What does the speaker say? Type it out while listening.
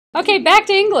Okay, back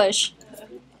to English.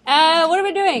 What are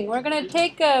we doing? We're gonna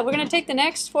take the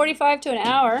next 45 to an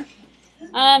hour.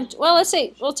 Well, let's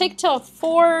see. We'll take till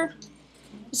 4.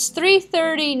 It's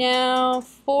 3:30 now.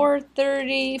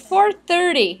 4:30.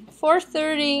 4:30.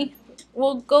 4:30.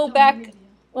 We'll go back.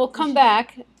 We'll come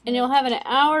back, and you'll have an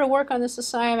hour to work on this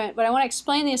assignment. But I want to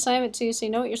explain the assignment to you so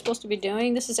you know what you're supposed to be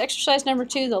doing. This is exercise number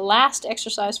 2, the last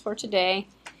exercise for today.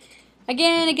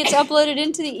 Again, it gets uploaded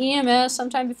into the EMS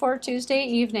sometime before Tuesday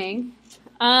evening.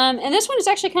 And this one is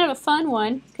actually kind of a fun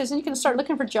one because then you can start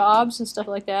looking for jobs and stuff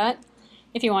like that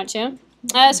if you want to.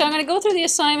 So I'm going to go through the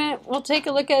assignment. We'll take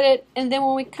a look at it, and then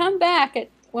when we come back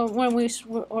when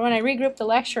I regroup the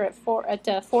lecture at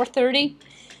 4:30,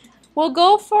 we'll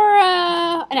go for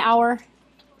an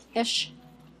hour-ish.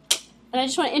 And I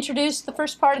just want to introduce the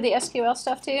first part of the SQL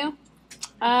stuff to you.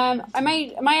 I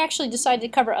might actually decide to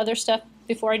cover other stuff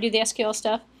before I do the SQL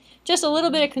stuff. Just a little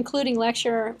bit of concluding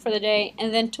lecture for the day,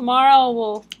 and then tomorrow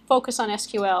we'll focus on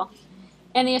SQL.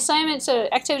 And the assignments,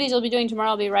 activities I'll be doing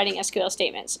tomorrow will be writing SQL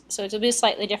statements. So it'll be a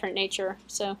slightly different nature.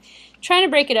 So trying to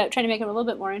break it up, trying to make it a little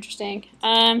bit more interesting.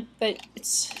 But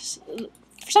it's,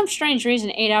 for some strange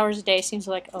reason, 8 hours a day seems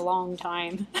like a long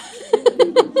time.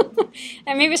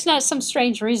 And maybe it's not some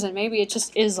strange reason. Maybe it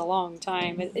just is a long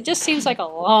time. It just seems like a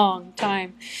long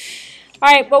time.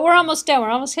 Alright, but we're almost done.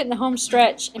 We're almost hitting the home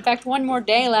stretch. In fact, one more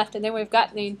day left, and then we've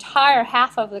got the entire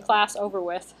half of the class over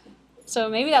with. So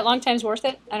maybe that long time's worth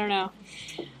it. I don't know.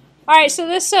 Alright, so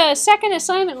this second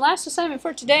assignment, last assignment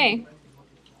for today,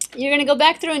 you're going to go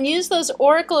back through and use those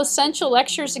Oracle Essential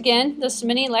lectures again, those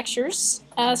mini lectures.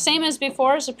 Same as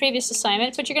before as the previous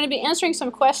assignment, but you're going to be answering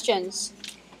some questions.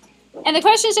 And the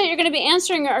questions that you're going to be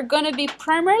answering are going to be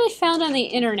primarily found on the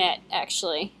internet,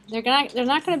 actually. They're not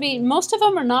going to be, most of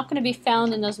them are not going to be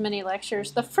found in those mini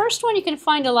lectures. The first one, you can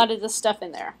find a lot of this stuff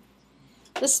in there.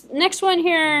 This next one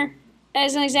here,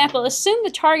 as an example, assume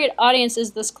the target audience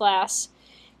is this class.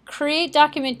 Create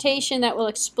documentation that will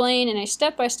explain in a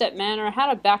step-by-step manner how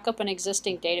to back up an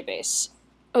existing database.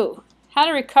 Oh, how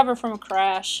to recover from a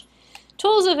crash.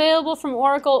 Tools available from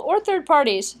Oracle or third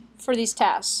parties for these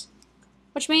tasks.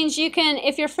 Which means you can,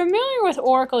 if you're familiar with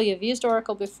Oracle, you've used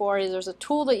Oracle before, there's a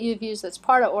tool that you've used that's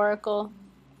part of Oracle,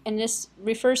 and this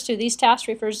refers to these tasks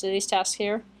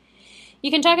here.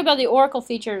 You can talk about the Oracle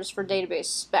features for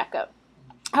database backup.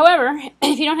 However,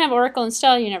 if you don't have Oracle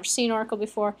installed, you've never seen Oracle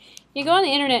before, you go on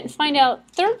the internet and find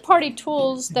out third-party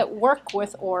tools that work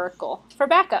with Oracle for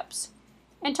backups.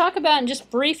 And talk about and just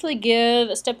briefly give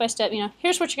a step-by-step,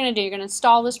 here's what you're going to do. You're going to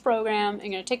install this program,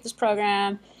 you're going to take this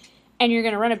program, and you're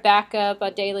going to run a backup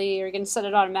daily, or you're going to set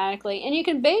it automatically. And you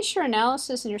can base your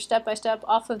analysis and your step-by-step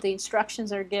off of the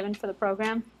instructions that are given for the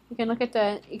program. You can look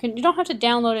at you don't have to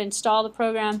download and install the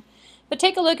program, but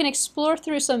take a look and explore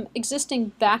through some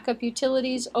existing backup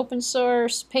utilities, open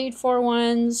source, paid for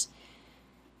ones,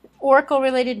 Oracle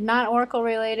related, not Oracle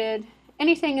related.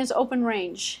 Anything is open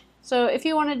range. So if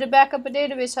you wanted to back up a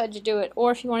database, how'd you do it?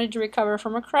 Or if you wanted to recover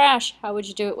from a crash, how would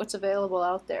you do it? What's available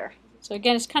out there? So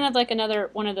again, it's kind of like another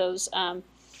one of those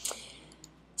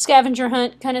scavenger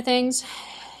hunt kind of things.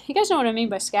 You guys know what I mean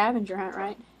by scavenger hunt,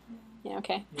 right? Yeah,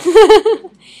 okay.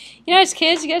 As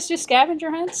kids, you guys do scavenger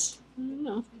hunts? I don't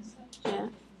know. Yeah,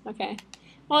 okay.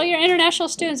 Well, you're international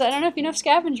students. I don't know if you know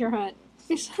scavenger hunt.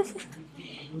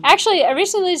 Actually, I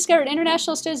recently discovered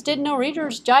international students didn't know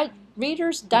Reader's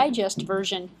Digest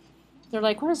version. They're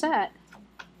like, what is that?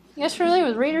 You guys familiar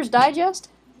with Reader's Digest?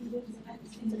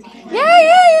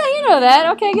 Yeah, you know that.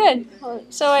 Okay, good.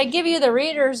 So I give you the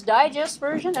Reader's Digest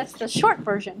version. That's the short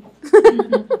version.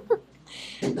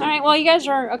 Alright, well, you guys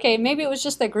are, okay, maybe it was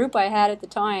just the group I had at the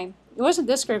time. It wasn't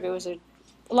this group, it was a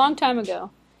long time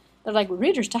ago. They're like,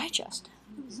 Reader's Digest.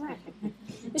 It's kind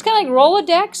of like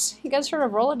Rolodex. You guys heard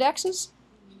of Rolodexes?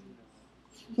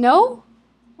 No?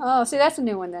 Oh, see, that's a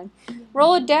new one then.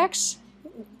 Rolodex,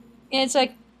 it's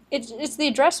like, it's the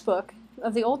address book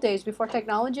of the old days before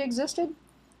technology existed.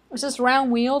 It was this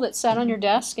round wheel that sat on your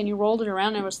desk and you rolled it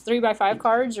around, and it was 3x5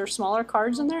 cards or smaller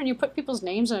cards in there, and you put people's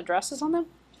names and addresses on them.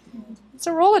 It's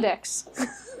a Rolodex.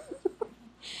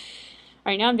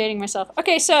 Alright, now I'm dating myself.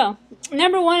 Okay, so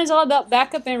number 1 is all about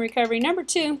backup and recovery. Number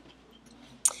 2,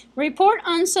 report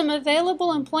on some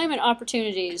available employment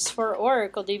opportunities for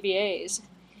Oracle DBAs.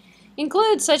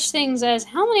 Include such things as,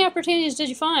 how many opportunities did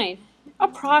you find?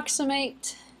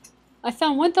 Approximate. I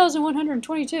found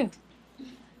 1,122.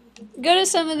 Go to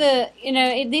some of the,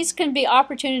 these can be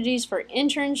opportunities for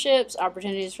internships,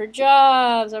 opportunities for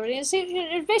jobs.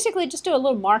 Basically, just do a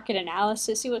little market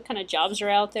analysis, see what kind of jobs are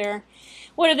out there.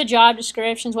 What are the job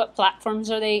descriptions? What platforms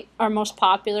are most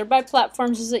popular? By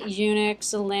platforms, is it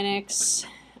Unix, Linux,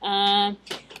 Are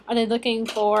they looking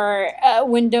for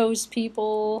Windows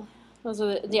people? Those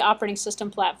are the operating system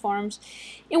platforms.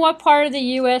 In what part of the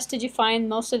U.S. did you find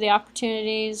most of the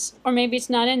opportunities? Or maybe it's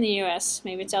not in the U.S.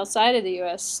 Maybe it's outside of the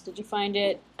U.S. Did you find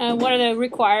it? What are the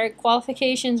required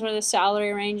qualifications? What are the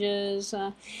salary ranges?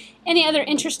 Any other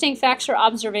interesting facts or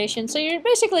observations? So you're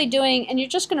basically doing, and you're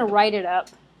just going to write it up.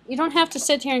 You don't have to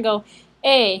sit here and go,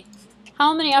 A,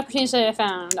 how many opportunities have I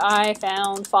found? I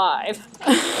found 5.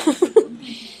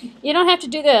 You don't have to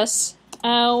do this.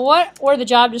 What were the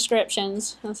job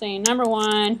descriptions? Let's see, number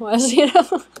 1 was, you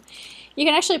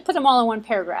can actually put them all in one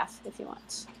paragraph if you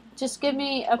want. Just give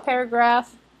me a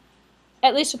paragraph,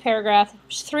 at least a paragraph,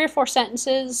 3 or 4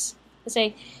 sentences.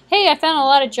 Say, hey, I found a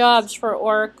lot of jobs for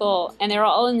Oracle, and they were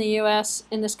all in the U.S.,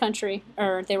 in this country,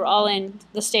 or they were all in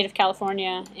the state of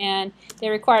California, and they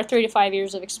require 3 to 5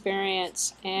 years of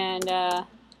experience, and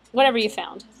whatever you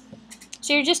found.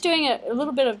 So you're just doing a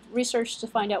little bit of research to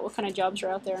find out what kind of jobs are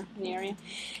out there in the area.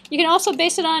 You can also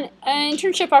base it on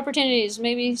internship opportunities.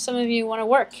 Maybe some of you want to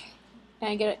work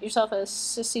and get yourself a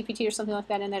CPT or something like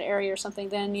that in that area or something.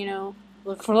 Then,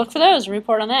 look for those.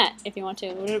 Report on that if you want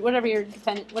to. Whatever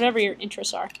your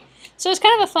interests are. So it's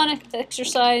kind of a fun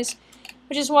exercise,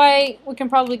 which is why we can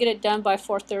probably get it done by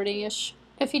 4:30ish.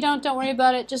 If you don't worry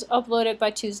about it. Just upload it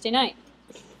by Tuesday night.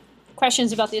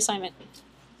 Questions about the assignment?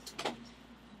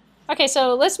 Okay,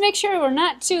 so let's make sure we're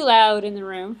not too loud in the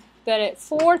room. But at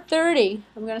 4:30,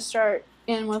 I'm going to start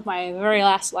in with my very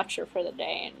last lecture for the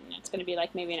day, and it's going to be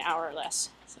like maybe an hour or less.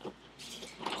 So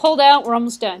hold out, we're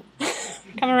almost done.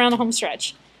 Coming around the home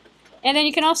stretch. And then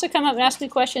you can also come up and ask me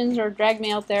questions or drag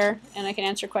me out there, and I can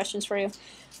answer questions for you.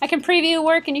 I can preview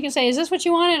work, and you can say, is this what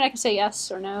you wanted? And I can say yes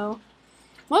or no.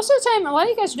 Most of the time, a lot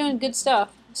of you guys are doing good stuff.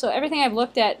 So everything I've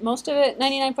looked at, most of it,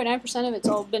 99.9% of it's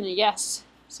all been a yes.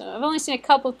 So I've only seen a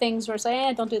couple of things where I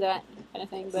say, don't do that kind of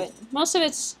thing. But most of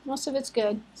it's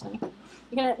good. So you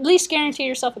can at least guarantee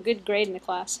yourself a good grade in the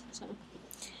class. So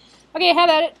okay, how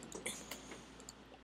about it?